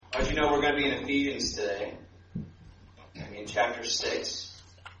As you know, we're going to be in Ephesians today, in chapter 6.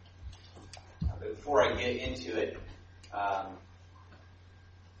 But before I get into it,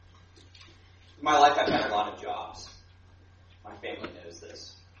 in my life I've had a lot of jobs. My family knows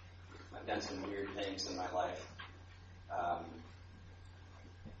this. I've done some weird things in my life. I've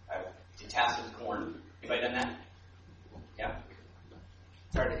detasseled corn. Anybody done that? Yeah?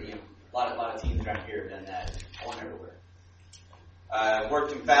 Started, a lot of teens around here have done that. I went everywhere. I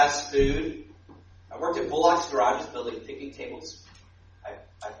worked in fast food. I worked at Bullock's Garages building picnic tables. I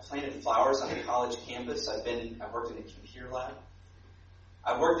planted flowers on a college campus. I've worked in a computer lab.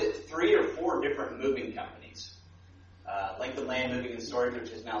 I've worked at 3 or 4 different moving companies. Lincoln Land Moving and Storage,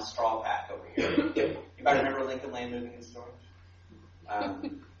 which is now Straw Pack over here. Anybody remember Lincoln Land Moving and Storage?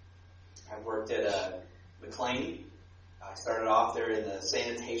 I've worked at McLean. I started off there in the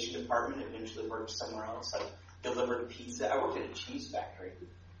sanitation department, eventually worked somewhere else. I delivered pizza. I worked at a cheese factory.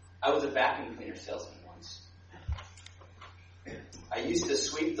 I was a vacuum cleaner salesman once. I used to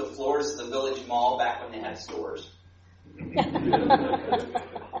sweep the floors of the Village Mall back when they had stores.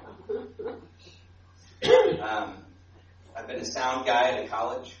 I've been a sound guy at a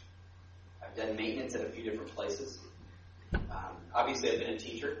college. I've done maintenance at a few different places. Obviously, I've been a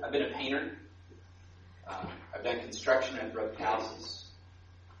teacher. I've been a painter. I've done construction. I've built houses.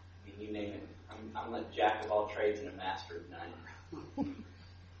 You name it. I'm a jack of all trades and a master of none.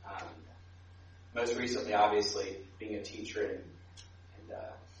 Most recently, obviously, being a teacher and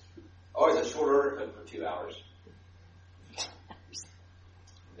always a short order cook for 2 hours.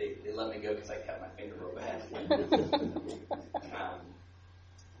 They let me go because I cut my finger real bad.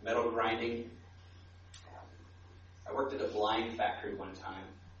 Metal grinding. I worked at a blind factory one time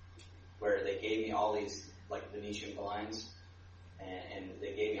where they gave me all these Venetian blinds. And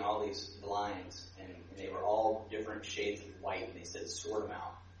they gave me all these blinds, and they were all different shades of white, and they said, sort them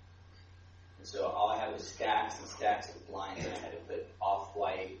out. And so all I had was stacks and stacks of blinds, and I had to put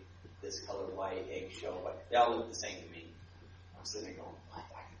off-white, this color white, eggshell white. They all looked the same to me. I'm sitting there going, what?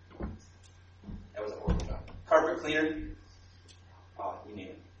 That was a horrible job. Carpet cleaner. Oh, you name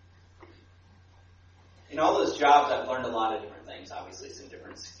it. In all those jobs, I've learned a lot of different things, obviously some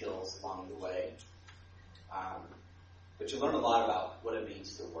different skills along the way. But you learn a lot about what it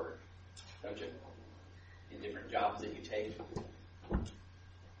means to work, don't you? In different jobs that you take.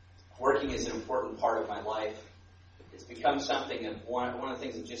 Working is an important part of my life. It's become something of one of the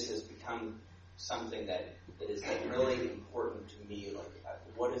things that just has become something that is really important to me.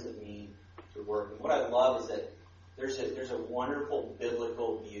 What does it mean to work? And what I love is that there's a wonderful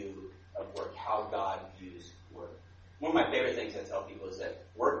biblical view of work, how God views work. One of my favorite things I tell people is that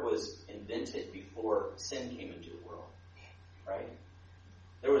work was invented before sin came into the world. Right?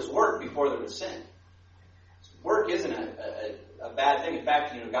 There was work before there was sin. Work isn't a bad thing. In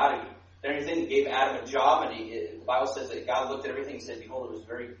fact, God did everything. He gave Adam a job, and the Bible says that God looked at everything and said, "Behold, it was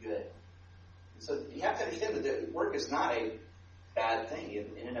very good." And so you have to understand that work is not a bad thing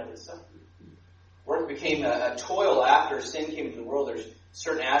in and of itself. Work became a toil after sin came into the world. There's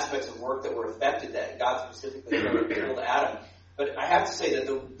certain aspects of work that were affected that God specifically told Adam. But I have to say that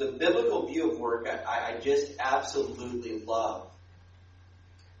the biblical view of work, I just absolutely love.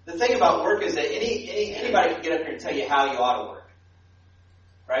 The thing about work is that anybody can get up here and tell you how you ought to work.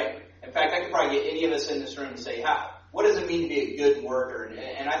 Right? In fact, I could probably get any of us in this room and say, what does it mean to be a good worker?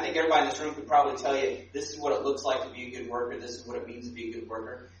 And I think everybody in this room could probably tell you, this is what it looks like to be a good worker. This is what it means to be a good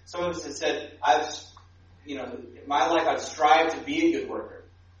worker. Some of us have said, in my life, I've strived to be a good worker.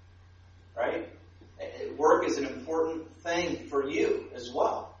 Right? Work is an important thing for you as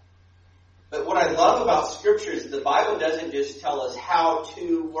well. But what I love about Scripture is the Bible doesn't just tell us how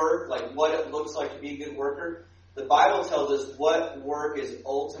to work, like what it looks like to be a good worker. The Bible tells us what work is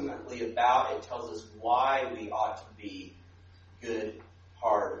ultimately about. It tells us why we ought to be good,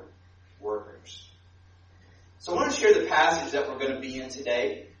 hard workers. So I want to share the passage that we're going to be in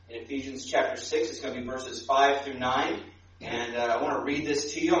today in Ephesians chapter 6. It's going to be verses 5 through 9. And I want to read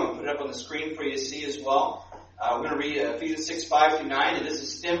this to you. I'm going to put it up on the screen for you to see as well. We're going to read Ephesians 6, 5 through 9. And this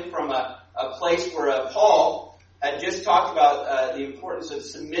is stemmed from a place where Paul had just talked about the importance of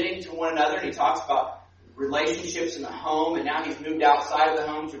submitting to one another. And he talks about relationships in the home. And now he's moved outside of the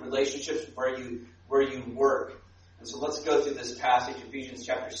home to relationships where you work. And so let's go through this passage, Ephesians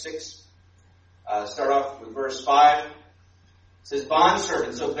chapter 6. Start off with verse 5. It says,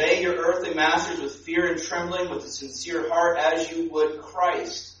 bondservants, obey your earthly masters with fear and trembling, with a sincere heart, as you would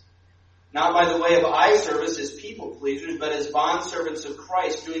Christ. Not by the way of eye service as people pleasers, but as bondservants of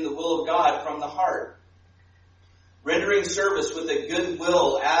Christ, doing the will of God from the heart. Rendering service with a good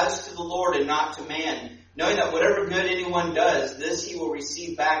will as to the Lord and not to man, knowing that whatever good anyone does, this he will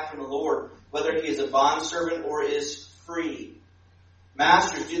receive back from the Lord, whether he is a bondservant or is free.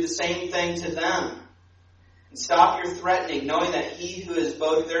 Masters, do the same thing to them. And stop your threatening, knowing that he who is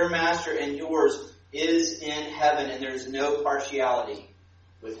both their master and yours is in heaven, and there's no partiality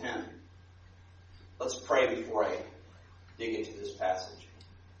with him. Let's pray before I dig into this passage.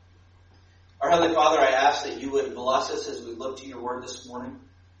 Our Heavenly Father, I ask that you would bless us as we look to your word this morning.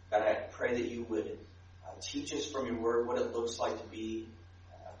 God, I pray that you would teach us from your word what it looks like to be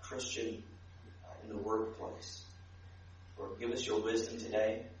a Christian in the workplace. Lord, give us your wisdom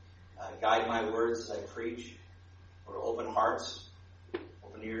today. Guide my words as I preach. Lord, open hearts,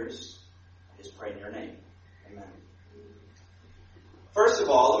 open ears. I just pray in your name. Amen. First of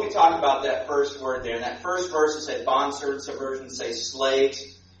all, let me talk about that first word there. In that first verse, it said bondservants. Some versions say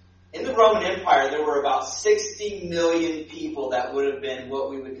slaves. In the Roman Empire, there were about 60 million people that would have been what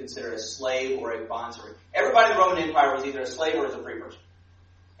we would consider a slave or a bondservant. Everybody in the Roman Empire was either a slave or was a free person.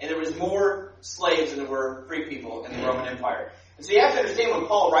 And there was more slaves than there were free people in the Roman Empire. And so you have to understand when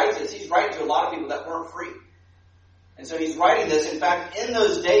Paul writes this, he's writing to a lot of people that weren't free. And so he's writing this. In fact, in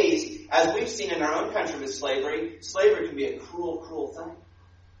those days, as we've seen in our own country with slavery can be a cruel, cruel thing.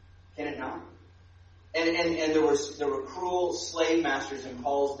 Can it not? And there were cruel slave masters in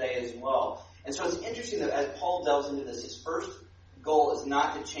Paul's day as well. And so it's interesting that as Paul delves into this, his first goal is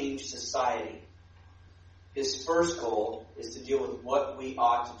not to change society. His first goal is to deal with what we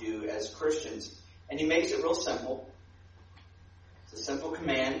ought to do as Christians. And he makes it real simple. It's a simple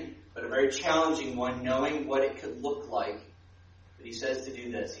command, but a very challenging one, knowing what it could look like. But he says to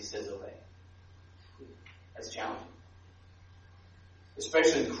do this. He says obey. That's challenging.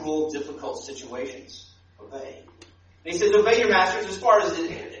 Especially in cruel, difficult situations. Obey. And he says, obey your masters as far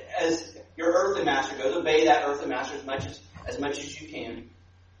as your earthly master goes. Obey that earthly master as much as you can.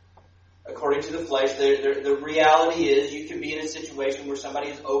 According to the flesh, the reality is you can be in a situation where somebody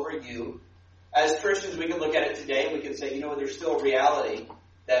is over you. As Christians, we can look at it today and we can say, there's still a reality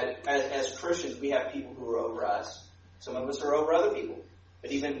that as Christians, we have people who are over us. Some of us are over other people.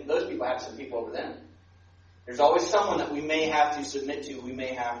 But even those people have some people over them. There's always someone that we may have to submit to, we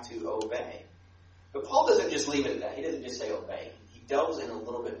may have to obey. But Paul doesn't just leave it at that. He doesn't just say obey. He delves in a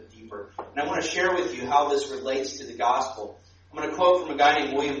little bit deeper. And I want to share with you how this relates to the gospel. I'm going to quote from a guy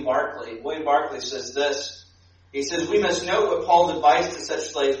named William Barclay. William Barclay says this. He says, we must note what Paul's advice to such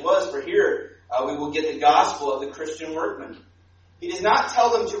slaves was, for here we will get the gospel of the Christian workman. He does not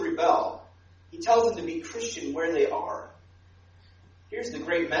tell them to rebel. He tells them to be Christian where they are. Here's the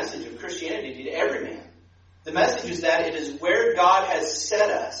great message of Christianity to every man. The message is that it is where God has set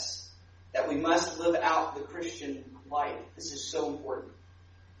us that we must live out the Christian life. This is so important.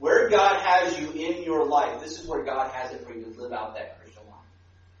 Where God has you in your life, this is where God has it for you to live out that Christian life.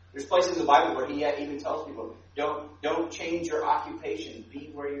 There's places in the Bible where he even tells people, don't change your occupation.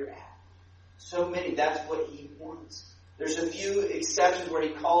 Be where you're at. So many, that's what he wants. There's a few exceptions where he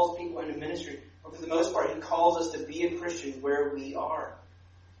calls people into ministry. But for the most part, he calls us to be a Christian where we are.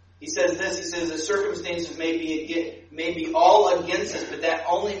 He says this, he says the circumstances may be all against us, but that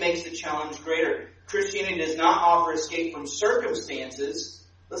only makes the challenge greater. Christianity does not offer escape from circumstances.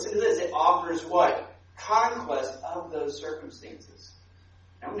 Listen to this, it offers what? Conquest of those circumstances.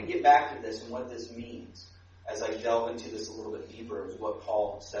 Now I'm going to get back to this and what this means as I delve into this a little bit deeper, is what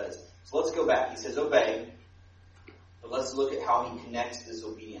Paul says. So let's go back. He says obey, but let's look at how he connects this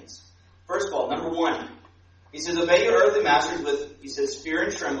obedience. First of all, number one, he says, obey your earthly masters with, he says, fear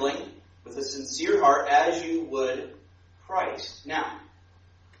and trembling, with a sincere heart, as you would Christ. Now,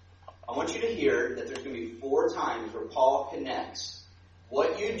 I want you to hear that there's going to be 4 times where Paul connects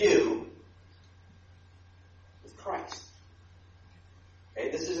what you do with Christ. Okay,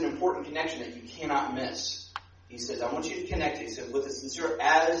 this is an important connection that you cannot miss. He says, I want you to connect it. He said, with a sincere,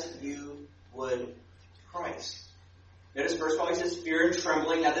 as you would Christ. Notice, first of all, he says fear and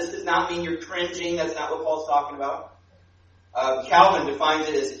trembling. Now, this does not mean you're cringing. That's not what Paul's talking about. Calvin defines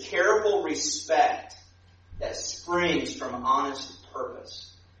it as careful respect that springs from honest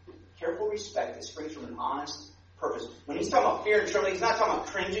purpose. Careful respect that springs from an honest purpose. When he's talking about fear and trembling, he's not talking about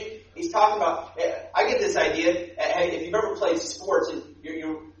cringing. He's talking about, I get this idea, hey, if you've ever played sports,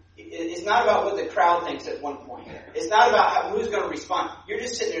 it's not about what the crowd thinks at one point. It's not about who's going to respond. You're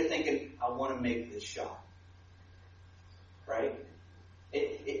just sitting there thinking, I want to make this shot. Right?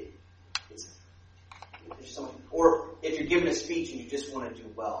 It's or if you're giving a speech and you just want to do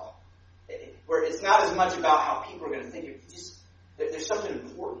well. Where it's not as much about how people are going to think. There's something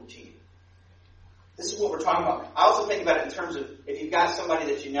important to you. This is what we're talking about. I also think about it in terms of if you've got somebody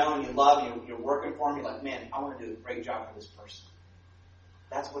that you know and you love and you're working for them, you're like, man, I want to do a great job for this person.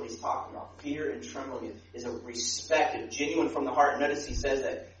 That's what he's talking about. Fear and trembling is a respect, a genuine from the heart. Notice he says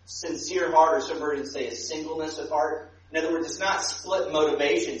that sincere heart, or some versions say a singleness of heart. In other words, it's not split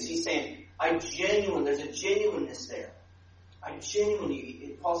motivations. He's saying, there's a genuineness there.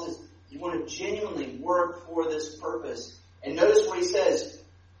 Paul says, you want to genuinely work for this purpose. And notice what he says,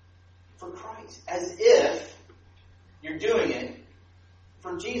 for Christ. As if you're doing it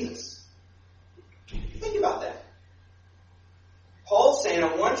for Jesus. Think about that. Paul's saying,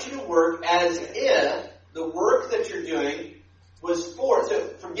 I want you to work as if the work that you're doing was for. So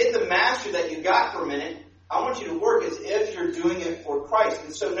forget the master that you got for a minute. I want you to work as if you're doing it for Christ.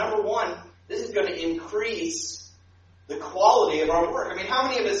 And so number one, this is going to increase the quality of our work. I mean, how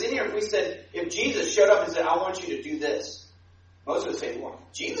many of us in here, if Jesus showed up and said, I want you to do this, most of us say, well,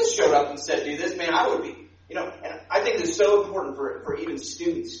 Jesus showed up and said, do this, man, I would be. And I think it's so important for even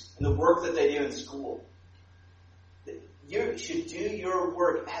students and the work that they do in school. You should do your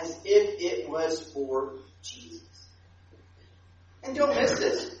work as if it was for Jesus. And don't miss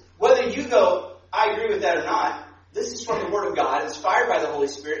this. Whether you go, I agree with that or not, this is from the Word of God, inspired by the Holy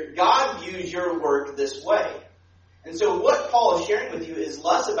Spirit. God views your work this way. And so what Paul is sharing with you is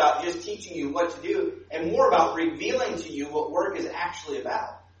less about just teaching you what to do and more about revealing to you what work is actually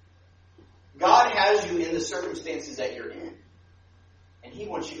about. God has you in the circumstances that you're in. And He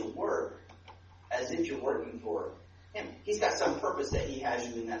wants you to work as if you're working for Him. He's got some purpose that He has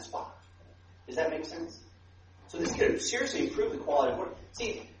you in that spot. Does that make sense? So this could seriously improve the quality of work.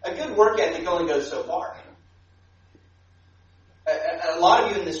 See, a good work ethic only goes so far. A lot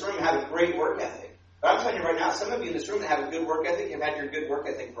of you in this room have a great work ethic. But I'm telling you right now, some of you in this room that have a good work ethic have had your good work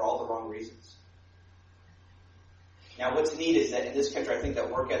ethic for all the wrong reasons. Now, what's neat is that in this country, I think that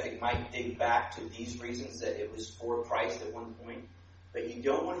work ethic might dig back to these reasons, that it was for Christ at one point. But you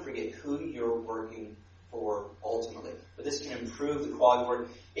don't want to forget who you're working for ultimately. But this can improve the quality of work.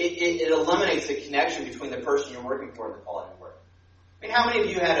 It eliminates the connection between the person you're working for and the quality of work. I mean, how many of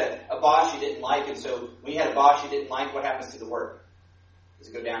you had a boss you didn't like, and so when you had a boss you didn't like, what happens to the work? Does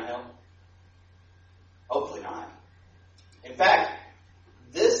it go downhill? Hopefully not. In fact,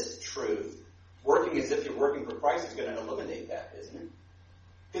 this truth, working as if you're working for Christ, is going to eliminate that, isn't it?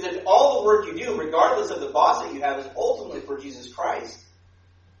 Because if all the work you do, regardless of the boss that you have, is ultimately for Jesus Christ,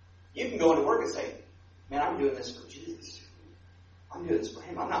 you can go into work and say, man, I'm doing this for Jesus. I'm doing this for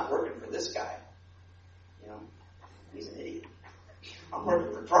Him. I'm not working for this guy. He's an idiot. I'm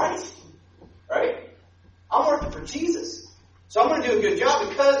working for Christ. Right? I'm working for Jesus. So I'm going to do a good job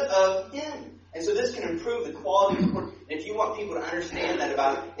because of Him. And so this can improve the quality of work. And if you want people to understand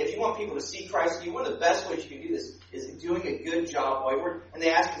that if you want people to see Christ in you, one of the best ways you can do this is doing a good job while you work. And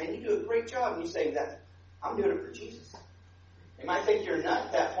they ask you, man, you do a great job. And you say, I'm doing it for Jesus. They might think you're a nut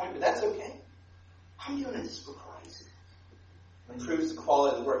at that point, but that's okay. I'm doing this for Christ. It improves the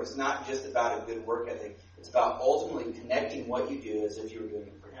quality of the work. It's not just about a good work ethic. It's about ultimately connecting what you do as if you were doing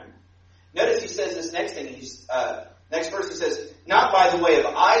it for Him. Notice he says this next thing. Next verse he says, not by the way of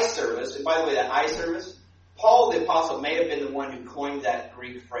eye service. And by the way, that eye service, Paul the Apostle may have been the one who coined that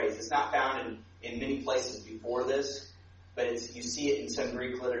Greek phrase. It's not found in many places before this, but you see it in some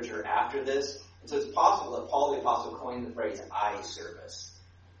Greek literature after this. And so it's possible that Paul the Apostle coined the phrase eye service.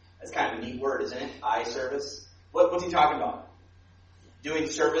 That's kind of a neat word, isn't it? Eye service. What's he talking about? Doing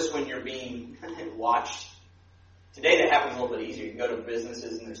service when you're being watched. Today that happens a little bit easier. You can go to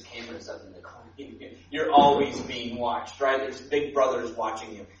businesses and there's cameras up in the corner. You're always being watched, right? There's big brothers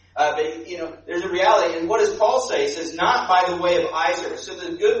watching you. But there's a reality. And what does Paul say? He says, not by the way of eye service. So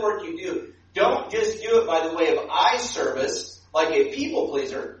the good work you do, don't just do it by the way of eye service, like a people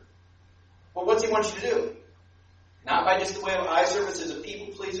pleaser. But what's he want you to do? Not by just the way of eye service as a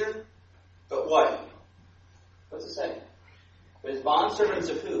people pleaser, but what? What's it say? But as bondservants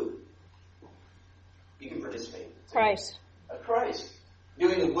of who? You can participate. Christ. Of Christ.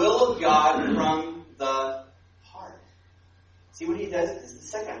 Doing the will of God from the heart. See what he does? This is the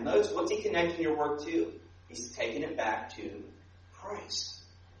second. Notice what's he connecting your work to? He's taking it back to Christ.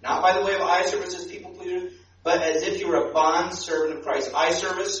 Not by the way of eye service as people pleaser, but as if you were a bond servant of Christ. Eye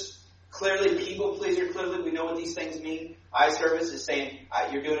service, clearly people pleaser. Clearly we know what these things mean. Eye service is saying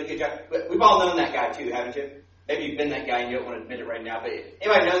you're doing a good job. But we've all known that guy too, haven't you? Maybe you've been that guy and you don't want to admit it right now. But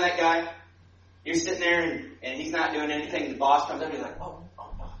anybody know that guy? You're sitting there and he's not doing anything. The boss comes up and he's like, oh.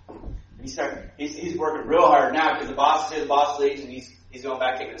 And he's working real hard now because the boss is here, the boss leaves, and he's going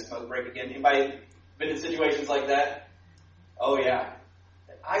back taking a smoke break again. Anybody been in situations like that? Oh yeah.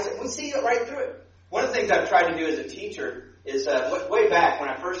 We see it right through it. One of the things I've tried to do as a teacher is, way back when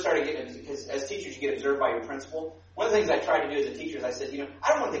I first started getting, because as teachers you get observed by your principal, one of the things I tried to do as a teacher is I said, I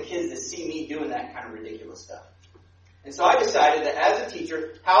don't want the kids to see me doing that kind of ridiculous stuff. And so I decided that as a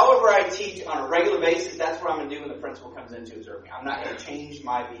teacher, however I teach on a regular basis, that's what I'm going to do when the principal comes in to observe me. I'm not going to change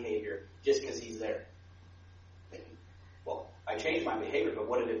my behavior just because he's there. Well, I changed my behavior, but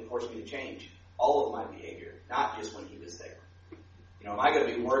what did it force me to change? All of my behavior, not just when he was there. Am I going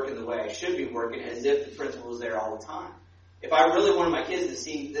to be working the way I should be working as if the principal was there all the time? If I really wanted my kids to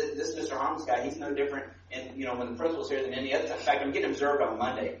see this Mr. Harms guy, he's no different when the principal's here than any other time. In fact, I'm getting observed on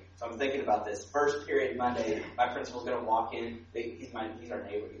Monday, so I'm thinking about this. First period Monday, my principal's going to walk in. He's our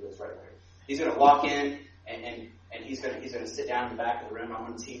neighbor. He lives right there. He's going to walk in, and he's going to sit down in the back of the room. I'm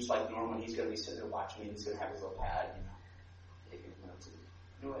going to teach like normal. He's going to be sitting there watching me. He's going to have his little pad, taking notes.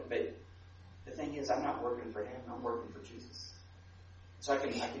 But the thing is, I'm not working for him. I'm working for Jesus. So I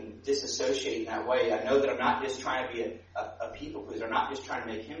can disassociate in that way. I know that I'm not just trying to be a people pleaser. I'm not just trying to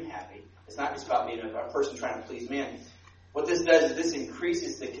make him happy. It's not just about being a person trying to please man. What this does is this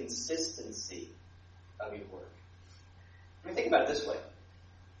increases the consistency of your work. Think about it this way.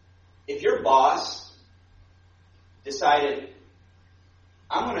 If your boss decided,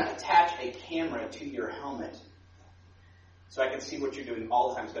 I'm going to attach a camera to your helmet so I can see what you're doing all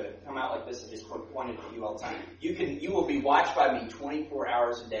the time. It's going to come out like this and just point it at you all the time. You will be watched by me 24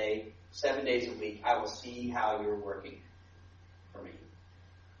 hours a day, 7 days a week. I will see how you're working for me.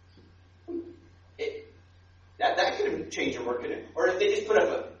 That could change your work, couldn't it? Or if they just put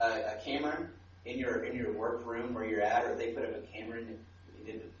up a camera in your work room where you're at, or if they put up a camera and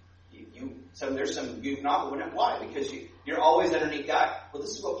there's some goof novel. Why? Because you're always underneath God. Well,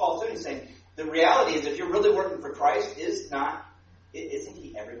 this is what Paul's doing. He's saying, the reality is, if you're really working for Christ, isn't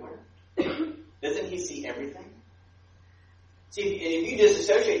he everywhere? Doesn't he see everything? See, if you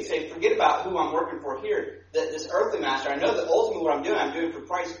disassociate and say, forget about who I'm working for here, this earthly master, I know that ultimately what I'm doing for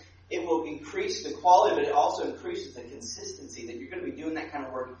Christ, it will increase the quality, but it also increases the consistency that you're going to be doing that kind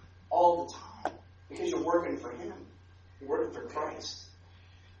of work all the time because you're working for him. You're working for Christ.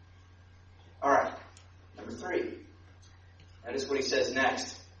 All right, number 3. Notice what he says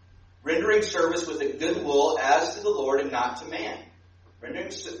next. Rendering service with a good will as to the Lord and not to man.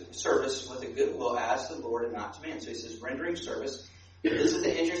 Rendering service with a good will as to the Lord and not to man. So he says rendering service. This is an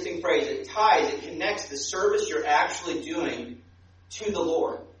interesting phrase. It connects the service you're actually doing to the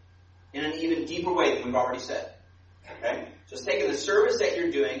Lord in an even deeper way than we've already said. Okay? So it's taking the service that you're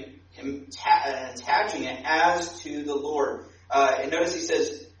doing and attaching it as to the Lord. And notice he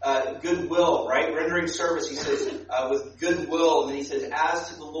says goodwill, right? Rendering service, he says with goodwill. And then he says as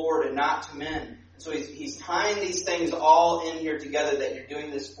to the Lord and not to men. And so he's tying these things all in here together, that you're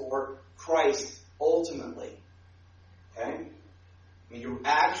doing this for Christ ultimately. Okay? I mean, you're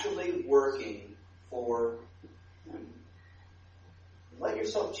actually working for him. Let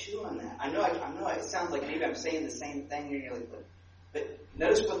yourself chew on that. I know it sounds like maybe I'm saying the same thing, and you're like, but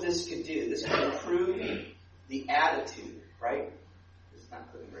notice what this could do. This could improve the attitude, right? It's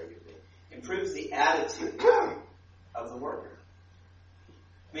not putting very good. Improves the attitude of the worker.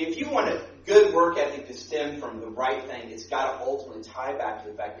 I mean, if you want a good work ethic to stem from the right thing, it's got to ultimately tie back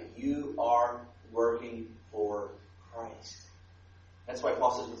to the fact that you are working for Christ. That's why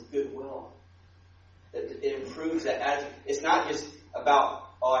Paul says with goodwill. That it improves that attitude. It's not just about,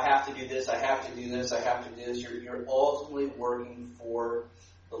 I have to do this, I have to do this, I have to do this. You're ultimately working for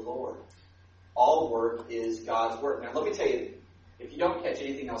the Lord. All work is God's work. Now, let me tell you, if you don't catch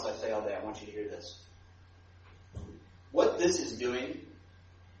anything else I say all day, I want you to hear this. What this is doing,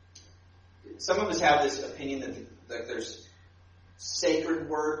 some of us have this opinion that there's sacred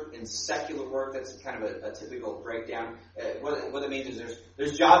work and secular work. That's kind of a typical breakdown. What it means is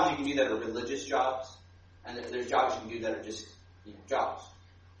there's jobs you can do that are religious jobs, and there's jobs you can do that are just jobs.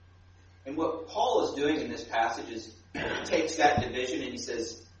 And what Paul is doing in this passage is he takes that division and he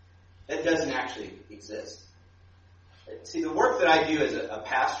says, that doesn't actually exist. See, the work that I do as a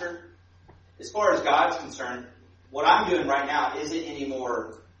pastor, as far as God's concerned, what I'm doing right now isn't any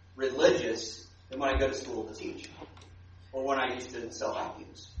more religious than when I go to school to teach, or when I used to sell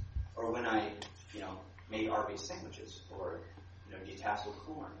vacuums, or when I, made Arby's sandwiches, or detasseled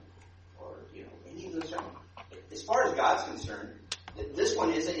corn, or any of those jobs. As far as God's concerned, this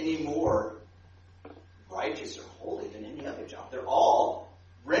one isn't any more righteous or holy than any other job. They're all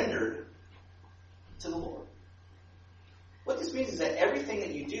rendered to the Lord. What this means is that everything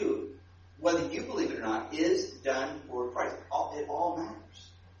that you do, whether you believe it or not, is done for Christ. It all matters.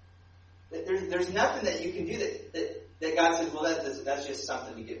 There's nothing that you can do that God says, well, that's just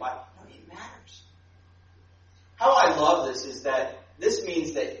something to get by. No, it matters. How I love this is that this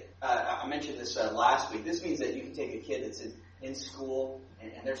means that, I mentioned this last week, this means that you can take a kid that's in school,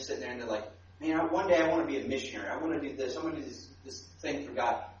 and they're sitting there and they're like, man, one day I want to be a missionary. I want to do this. I want to do this thing for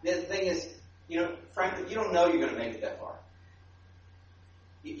God. The thing is, frankly, you don't know you're going to make it that far.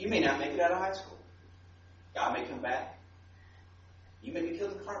 You may not make it out of high school. God may come back. You may be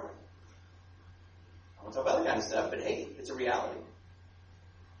killed in a car wreck. I won't talk about that kind of stuff, but hey, it's a reality.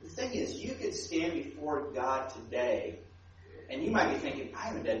 The thing is, you could stand before God today, and you might be thinking, I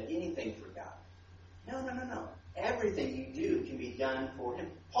haven't done anything for God. No. Everything you do can be done for Him.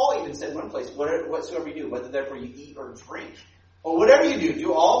 Paul even said in one place, whatsoever you do, whether therefore you eat or drink, or whatever you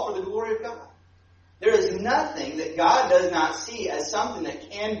do all for the glory of God. There is nothing that God does not see as something that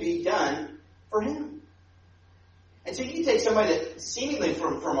can be done for Him. And so you can take somebody that seemingly,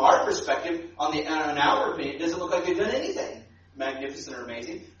 from our perspective, on an outward opinion, doesn't look like they've done anything magnificent or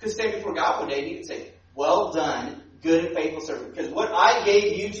amazing, could stand before God one day and you can say, well done, good and faithful servant. Because what I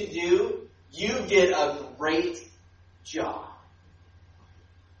gave you to do, you did a great job.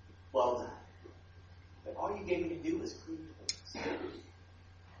 Well done. But all you gave me to do was clean plates.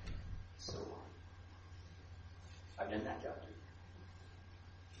 So I've done that job too.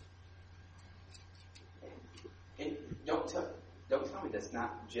 And don't tell me that's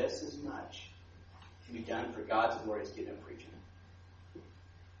not just as much can be done for God's glory as getting up preaching.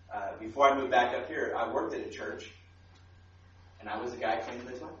 Before I moved back up here, I worked at a church, and I was the guy cleaning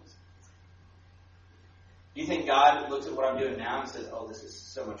the toilets. Do you think God looks at what I'm doing now and says, oh, this is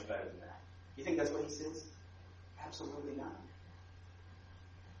so much better than that? Do you think that's what He says? Absolutely not.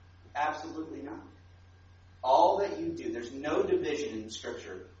 Absolutely not. All that you do, there's no division in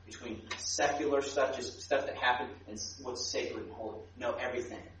Scripture between secular stuff, just stuff that happened, and what's sacred and holy. No,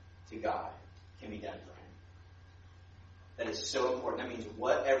 everything to God can be done for Him. That is so important. That means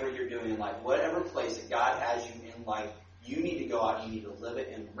whatever you're doing in life, whatever place that God has you in life, you need to go out, you need to live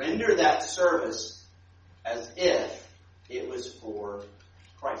it, and render that service as if it was for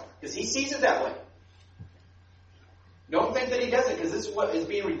Christ. Because He sees it that way. Don't think that He doesn't, because this is what is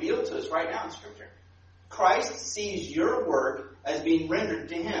being revealed to us right now in Scripture. Christ sees your work as being rendered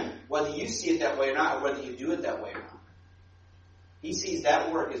to Him, whether you see it that way or not, or whether you do it that way or not. He sees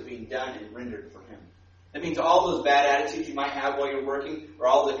that work as being done and rendered for Him. That means all those bad attitudes you might have while you're working, or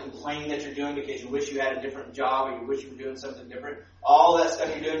all the complaining that you're doing because you wish you had a different job, or you wish you were doing something different, all that stuff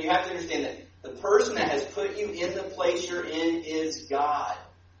you're doing, you have to understand that the person that has put you in the place you're in is God.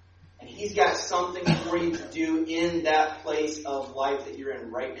 And He's got something for you to do in that place of life that you're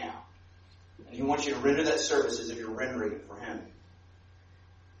in right now. And He wants you to render that service as if you're rendering it for Him.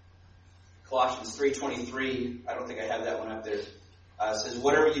 Colossians 3:23, I don't think I have that one up there. Says,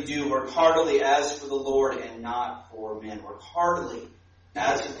 whatever you do, work heartily as for the Lord and not for men. Work heartily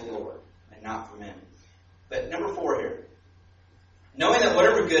as for the Lord and not for men. But number 4 here. Knowing that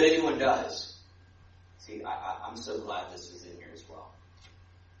whatever good anyone does. See, I'm so glad this is in here as well.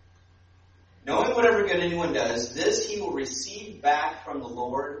 Knowing whatever good anyone does, this he will receive back from the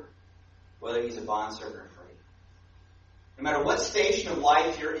Lord, whether he's a bondservant or free. No matter what station of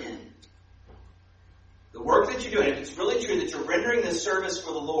life you're in, the work that you're doing, if it's really true that you're rendering this service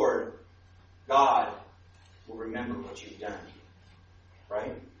for the Lord, God will remember what you've done.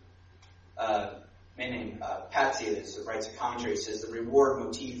 Right? A man named Patsy that writes a commentary says the reward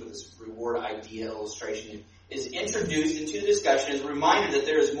motif of this reward idea illustration is introduced into the discussion as a reminder that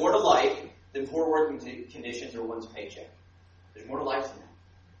there is more to life than poor working conditions or one's paycheck. There's more to life than that.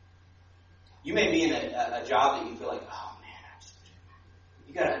 You may be in a job that you feel like, oh man,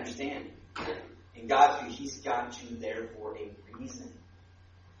 you got to understand. In God's view, He's got you there for a reason.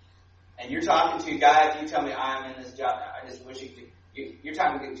 And you're talking to a guy, if you tell me I'm in this job, I just wish you could. You're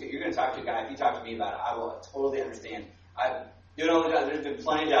going to talk to a guy, if you talk to me about it, I will totally understand. I do it all the time. There's been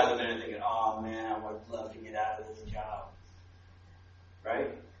plenty of jobs I've been in thinking, oh man, I would love to get out of this job.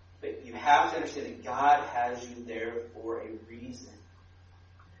 Right? But you have to understand that God has you there for a reason.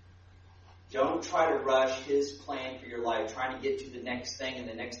 Don't try to rush His plan for your life, trying to get to the next thing and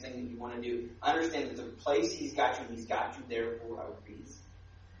the next thing that you want to do. Understand that the place He's got you there for a reason.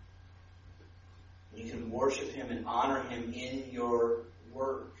 You can worship Him and honor Him in your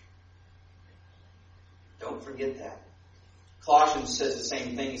work. Don't forget that. Colossians says the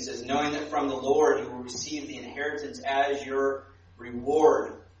same thing. He says, knowing that from the Lord you will receive the inheritance as your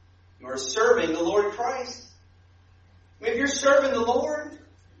reward. You are serving the Lord Christ. I mean, if you're serving the Lord,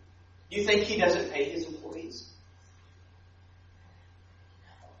 do you think He doesn't pay His employees?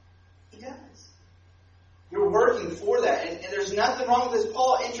 He does. You're working for that. And there's nothing wrong with this.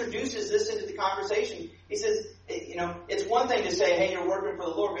 Paul introduces this into the conversation. He says, it's one thing to say, hey, you're working for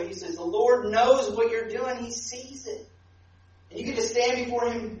the Lord. But he says, the Lord knows what you're doing. He sees it. And you get to stand before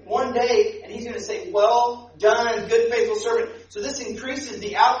Him one day, and He's going to say, well done, good, faithful servant. So this increases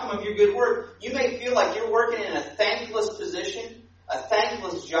the outcome of your good work. You may feel like you're working in a thankless position, a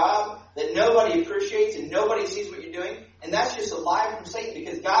thankless job that nobody appreciates and nobody sees what you're doing. And that's just a lie from Satan,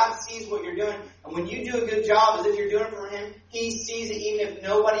 because God sees what you're doing. And when you do a good job as if you're doing it for Him, He sees it even if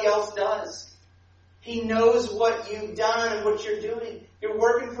nobody else does. He knows what you've done and what you're doing. You're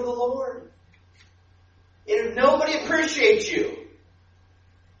working for the Lord. And if nobody appreciates you,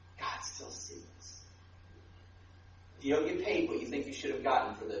 God still sees. If you don't get paid what you think you should have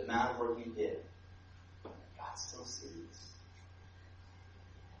gotten for the amount of work you did, God still sees.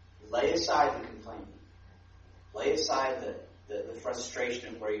 Lay aside the complaining. Lay aside the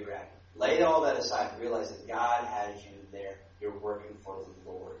frustration of where you're at. Lay all that aside and realize that God has you there. You're working for the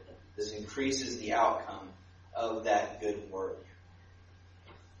Lord. This increases the outcome of that good work.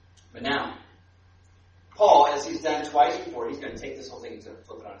 But now, Paul, as he's done twice before, he's going to take this whole thing and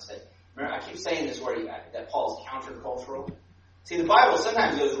flip it on its head. Remember, I keep saying this word that Paul's countercultural. See, the Bible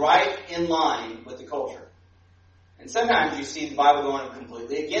sometimes goes right in line with the culture. And sometimes you see the Bible going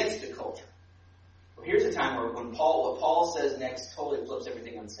completely against the culture. Well, here's a time where what Paul says next totally flips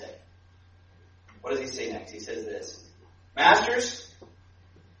everything on its head. What does he say next? He says this: Masters,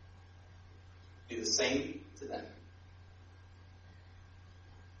 do the same to them.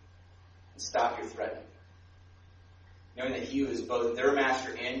 And stop your threatening. Knowing that He who is both their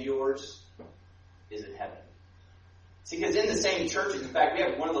master and yours is in heaven. See, because in the same churches, in fact, we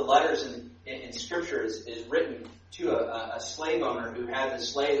have one of the letters in Scripture is written to a slave owner who had this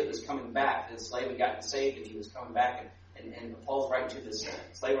slave that was coming back. The slave had gotten saved and he was coming back. And Paul's writing to this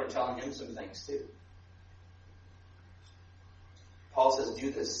slave owner telling him some things too. Paul says,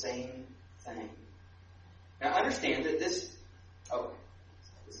 do the same thing. Now understand that this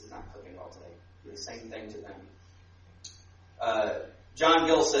is not clicking well today. Do the same thing to them. John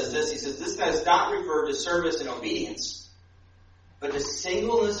Gill says this. He says, this does not refer to service and obedience, but to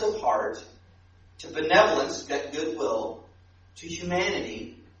singleness of heart, to benevolence, that goodwill, to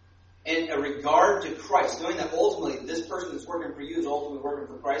humanity, and a regard to Christ. Knowing that ultimately this person that's working for you is ultimately working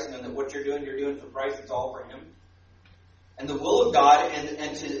for Christ, and that what you're doing for Christ. It's all for Him. And the will of God,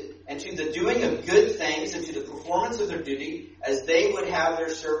 and to the doing of good things, and to the performance of their duty, as they would have their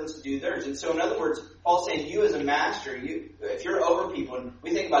servants do theirs. And so, in other words, Paul's saying, you as a master, if you're over people, and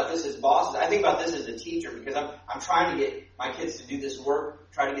we think about this as bosses, I think about this as a teacher, because I'm trying to get my kids to do this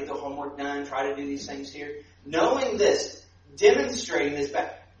work, try to get the homework done, try to do these things here. Knowing this, demonstrating this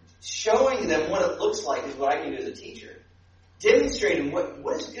back, showing them what it looks like is what I can do as a teacher. Demonstrating what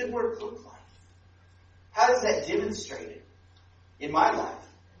does good work look like? How does that demonstrate it in my life?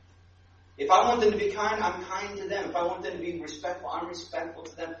 If I want them to be kind, I'm kind to them. If I want them to be respectful, I'm respectful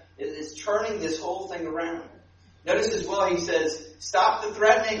to them. It's turning this whole thing around. Notice as well, he says, stop the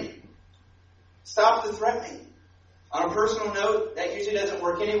threatening. Stop the threatening. On a personal note, that usually doesn't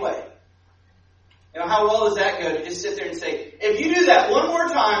work anyway. You know, how well does that go to just sit there and say, if you do that one more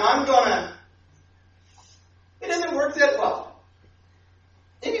time, I'm gonna... It doesn't work that well.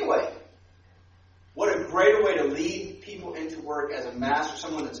 Anyway, what a greater way to lead people into work as a master,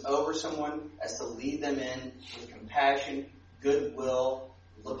 someone that's over someone, as to lead them in with compassion, goodwill,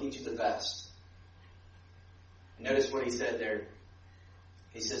 looking to the best. Notice what he said there.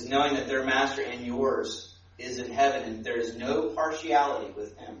 He says, knowing that their master and yours is in heaven, and there is no partiality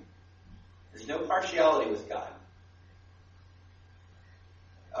with Him. There's no partiality with God.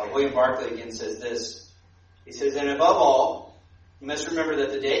 William Barclay again says this. He says, and above all, you must remember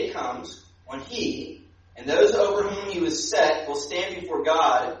that the day comes when He and those over whom He was set will stand before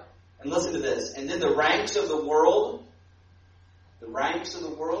God. And listen to this. And then the ranks of the world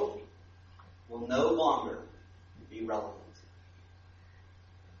will no longer be relevant.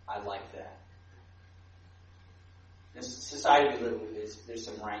 I like that. In this society we live with, there's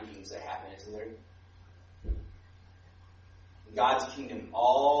some rankings that happen, isn't there? In God's kingdom,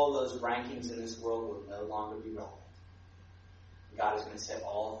 all those rankings in this world will no longer be relevant. God is going to set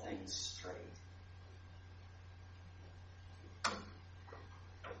all things straight.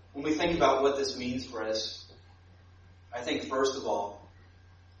 When we think about what this means for us, I think first of all,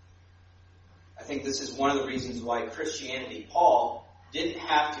 I think this is one of the reasons why Christianity, Paul didn't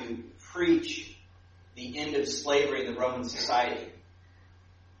have to preach the end of slavery in the Roman society.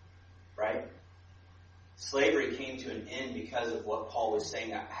 Right? Slavery came to an end because of what Paul was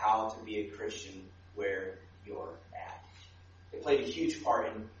saying about how to be a Christian where you're at. It played a huge part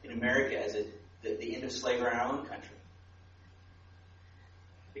in America as the end of slavery in our own country.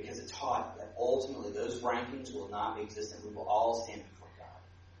 Because it taught that ultimately those rankings will not be existent. We will all stand before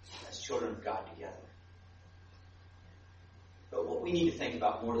God as children of God together. But what we need to think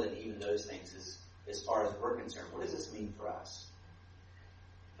about more than even those things is, as far as we're concerned, what does this mean for us?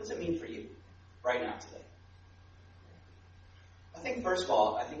 What does it mean for you right now today? I think, first of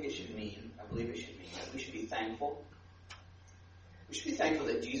all, I believe it should mean that we should be thankful. We should be thankful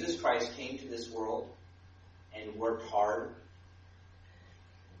that Jesus Christ came to this world and worked hard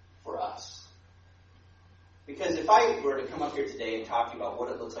for us. Because if I were to come up here today and talk to you about what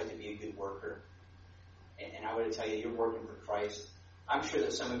it looks like to be a good worker, and I were to tell you you're working for Christ, I'm sure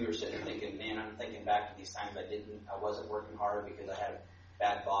that some of you are sitting there thinking, man, I'm thinking back to these times I wasn't working hard because I had a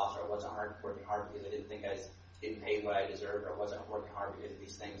bad boss, or I wasn't working hard because I didn't think I was getting paid what I deserved, or I wasn't working hard because of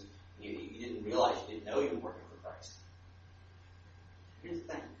these things. You didn't realize, you didn't know you were working for Christ. Here's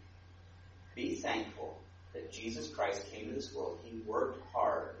the thing. Be thankful that Jesus Christ came to this world. He worked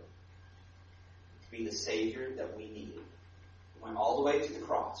hard to be the Savior that we needed. He went all the way to the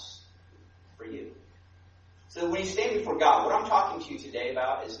cross for you. So when you stand before God, what I'm talking to you today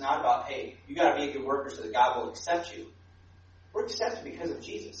about is not about, hey, you got to be a good worker so that God will accept you. We're accepted because of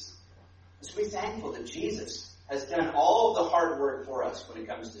Jesus. So be thankful that Jesus has done all of the hard work for us when it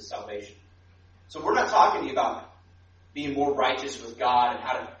comes to salvation. So we're not talking to you about being more righteous with God and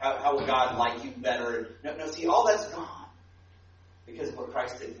how will God like you better. No, see, all that's gone because of what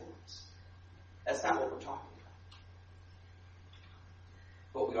Christ did for us. That's not what we're talking about.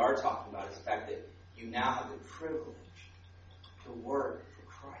 What we are talking about is the fact that you now have the privilege to work for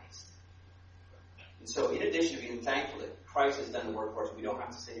Christ. And so in addition to being thankful that Christ has done the work for us, we don't have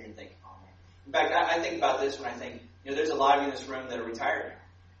to sit here and think, oh man. In fact, I think about this when I think, there's a lot of you in this room that are retired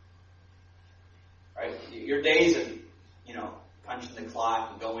now. Right? Your days of, punching the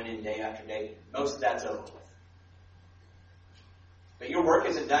clock and going in day after day, most of that's over with. But your work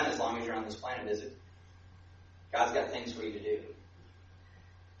isn't done as long as you're on this planet, is it? God's got things for you to do.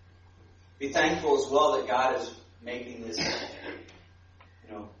 Be thankful as well that God is making this,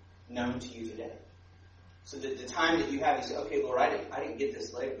 known to you today. So that the time that you have, you say, okay, Lord, I didn't get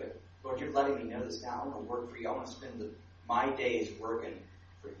this later, but Lord, you're letting me know this now. I want to work for you. I want to spend my days working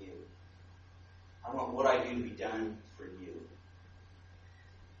for you. I want what I do to be done for you.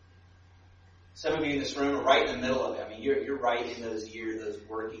 Some of you in this room are right in the middle of it. I mean, you're right in those years, those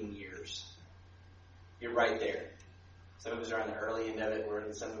working years. You're right there. Some of us are on the early end of it.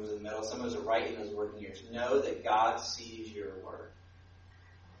 Some of us in the middle. Some of us are right in those working years. Know that God sees your work.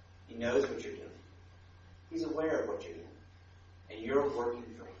 He knows what you're doing. He's aware of what you're doing. And you're working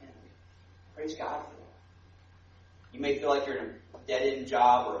for Him. Praise God for that. You may feel like you're in a dead-end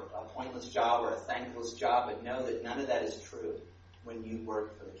job or a pointless job or a thankless job, but know that none of that is true when you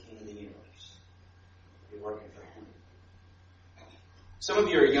work for the King of the universe. You're working for Him. Some of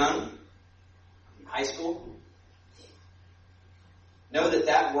you are young, in high school. Know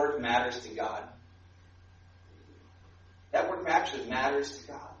that work matters to God. That work actually matters to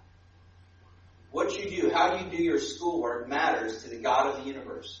God. What you do, how you do your schoolwork matters to the God of the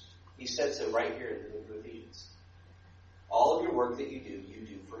universe. He said so right here in the book of Ephesians. All of your work that you do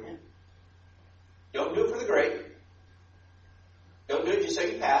for Him. Don't do it for the grade. Don't do it just so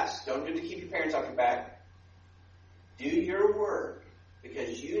you pass. Don't do it to keep your parents off your back. Do your work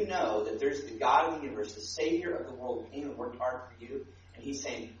because you know that there's the God of the universe, the Savior of the world, who came and worked hard for you. And He's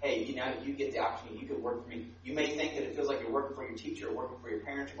saying, hey, you get the opportunity. You can work for me. You may think that it feels like you're working for your teacher or working for your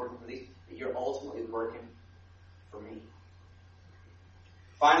parents or working for these, but you're ultimately working for me.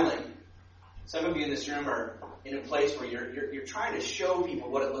 Finally, some of you in this room are in a place where you're trying to show people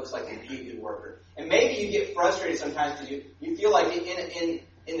what it looks like to be a good worker. And maybe you get frustrated sometimes because you feel like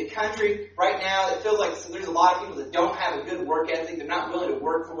in the country right now, it feels like there's a lot of people that don't have a good work ethic. They're not willing to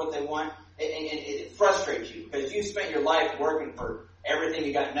work for what they want. And it frustrates you because you spent your life working for everything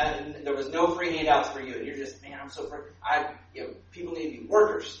you got. There was no free handouts for you. And you're just, man, I'm so people need to be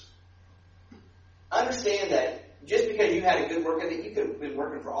workers. Understand that just because you had a good work ethic, you could have been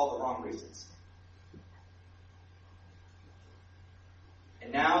working for all the wrong reasons.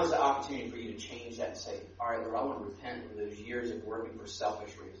 And now is the opportunity for you to change that and say, all right, Lord, I want to repent for those years of working for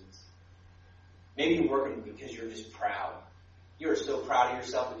selfish reasons. Maybe you're working because you're just proud. You are so proud of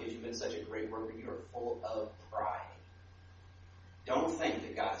yourself because you've been such a great worker. You are full of pride. Don't think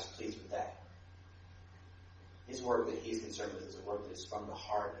that God is pleased with that. His work that He's concerned with is a work that is from the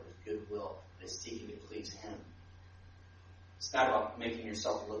heart, that is goodwill, that is seeking to please Him. It's not about making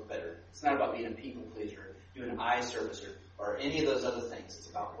yourself look better. It's not about being a people pleaser, doing an eye service, or any of those other things. It's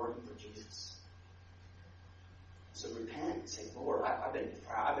about working for Jesus. So repent and say, Lord, I've been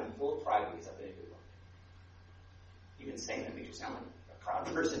proud. I've been full of pride because I've been a good worker. Even saying that makes you sound like a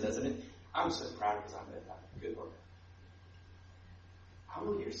proud person, doesn't it? I'm so proud because I'm a good worker.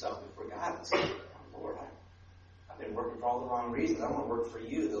 Humble yourself before God and say, Lord, I've been working for all the wrong reasons. I want to work for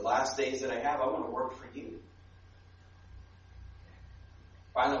you. The last days that I have, I want to work for you.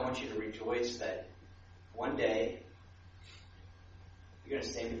 Finally, I want you to rejoice that one day you're going to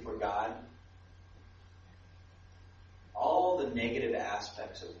stand before God, all the negative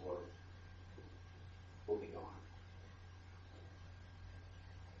aspects of work will be gone.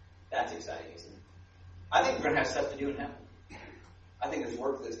 That's exciting, isn't it? I think we're going to have stuff to do in heaven. I think there's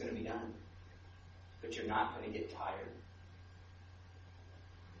work that's going to be done. But you're not going to get tired.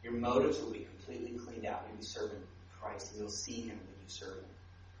 Your motives will be completely cleaned out. You'll be serving Christ, and you'll see Him when you serve Him.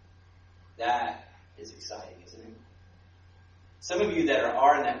 That is exciting, isn't it? Some of you that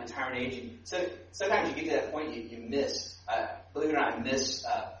are in that retirement age, sometimes you get to that point you miss. Believe it or not, I miss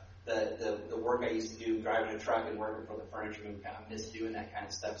the work I used to do, driving a truck and working for the furniture movement. I miss doing that kind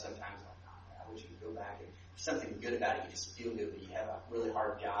of stuff sometimes. I wish you could go back, and there's something good about it. You just feel good when you have a really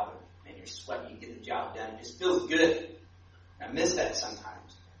hard job and you're sweating, you get the job done. It just feels good. I miss that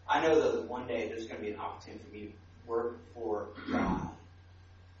sometimes. I know though that one day there's going to be an opportunity for me to work for God.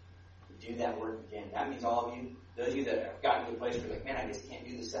 To do that work again. That means all of you, those of you that have gotten to a place where you're like, man, I just can't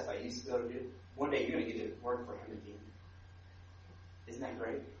do the stuff I used to be able to do. One day you're going to get to work for Him again. Isn't that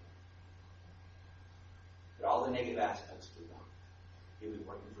great? But all the negative aspects will be gone. You'll be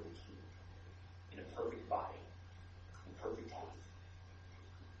working for the King in a perfect body, in perfect health.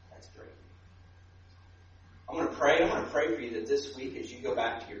 That's great. I'm going to pray. I'm going to pray for you that this week, as you go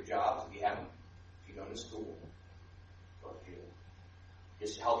back to your jobs, if you haven't, if you're going to school, or if you're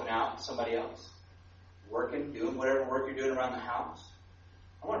just helping out somebody else, working, doing whatever work you're doing around the house,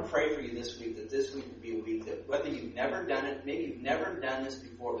 I want to pray for you this week that this week would be a week that whether you've never done it, maybe you've never done this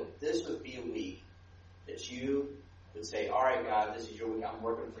before, but this would be a week that you would say, all right, God, this is your week. I'm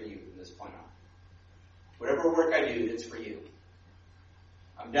working for you from this point on. Whatever work I do, it's for you.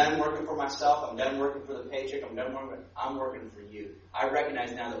 I'm done working for myself. I'm done working for the paycheck. I'm working for you. I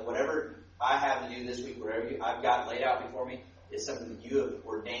recognize now that whatever I have to do this week, whatever I've got laid out before me, is something that you have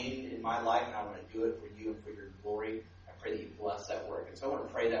ordained in my life, and I want to do it for you and for your glory. I pray that you bless that work. And so I want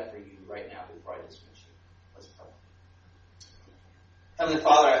to pray that for you right now before I dismiss you. Let's pray. Heavenly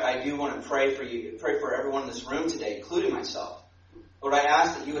Father, I do want to pray for you, pray for everyone in this room today, including myself. Lord, I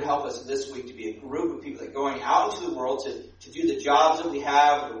ask that you would help us this week to be a group of people that are going out into the world to do the jobs that we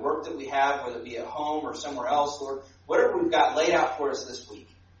have, or the work that we have, whether it be at home or somewhere else, Lord. Whatever we've got laid out for us this week,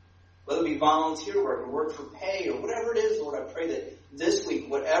 whether it be volunteer work or work for pay or whatever it is, Lord, I pray that this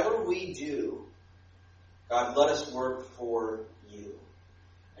week, whatever we do, God, let us work for you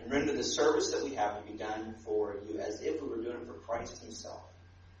and render the service that we have to be done for you as if we were doing it for Christ Himself.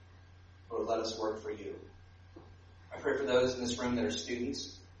 Lord, let us work for you. I pray for those in this room that are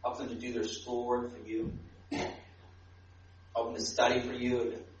students. Help them to do their schoolwork for you. Help them to study for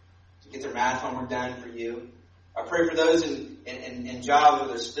you, to get their math homework done for you. I pray for those in jobs where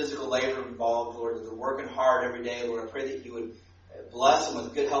there's physical labor involved, Lord, that they're working hard every day. Lord, I pray that you would bless them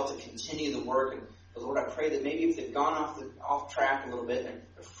with good health to continue the work. But Lord, I pray that maybe if they've gone off track a little bit and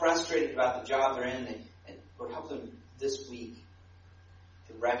they're frustrated about the job they're in, and Lord, help them this week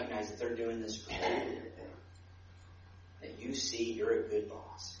to recognize that they're doing this for you. That you see you're a good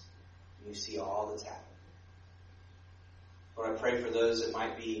boss. You see all that's happening. Lord, I pray for those that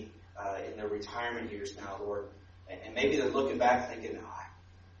might be in their retirement years now, Lord, and maybe they're looking back thinking,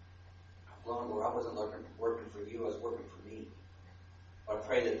 Lord, I wasn't working for you, I was working for me. Lord, I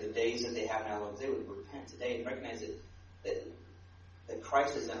pray that the days that they have now, Lord, they would repent today and recognize that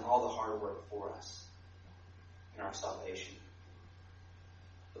Christ has done all the hard work for us in our salvation.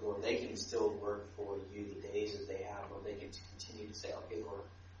 But Lord, they can still work for you the days that they have, Lord. They can continue to say, okay, Lord,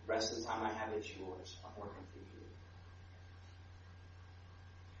 the rest of the time I have it's yours. I'm working for you.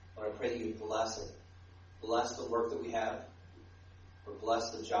 Lord, I pray that you bless it. Bless the work that we have. Lord, bless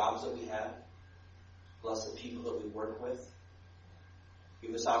the jobs that we have. Bless the people that we work with.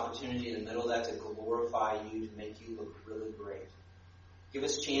 Give us opportunity in the middle of that to glorify you, to make you look really great. Give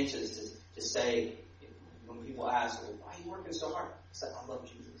us chances to say, when people ask, well, why are you working so hard? I said, I love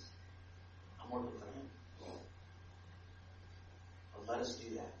Jesus. I'm working for Him. Well, let us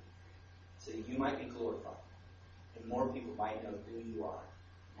do that so that you might be glorified and more people might know who you are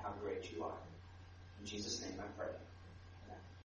and how great you are. In Jesus' name I pray.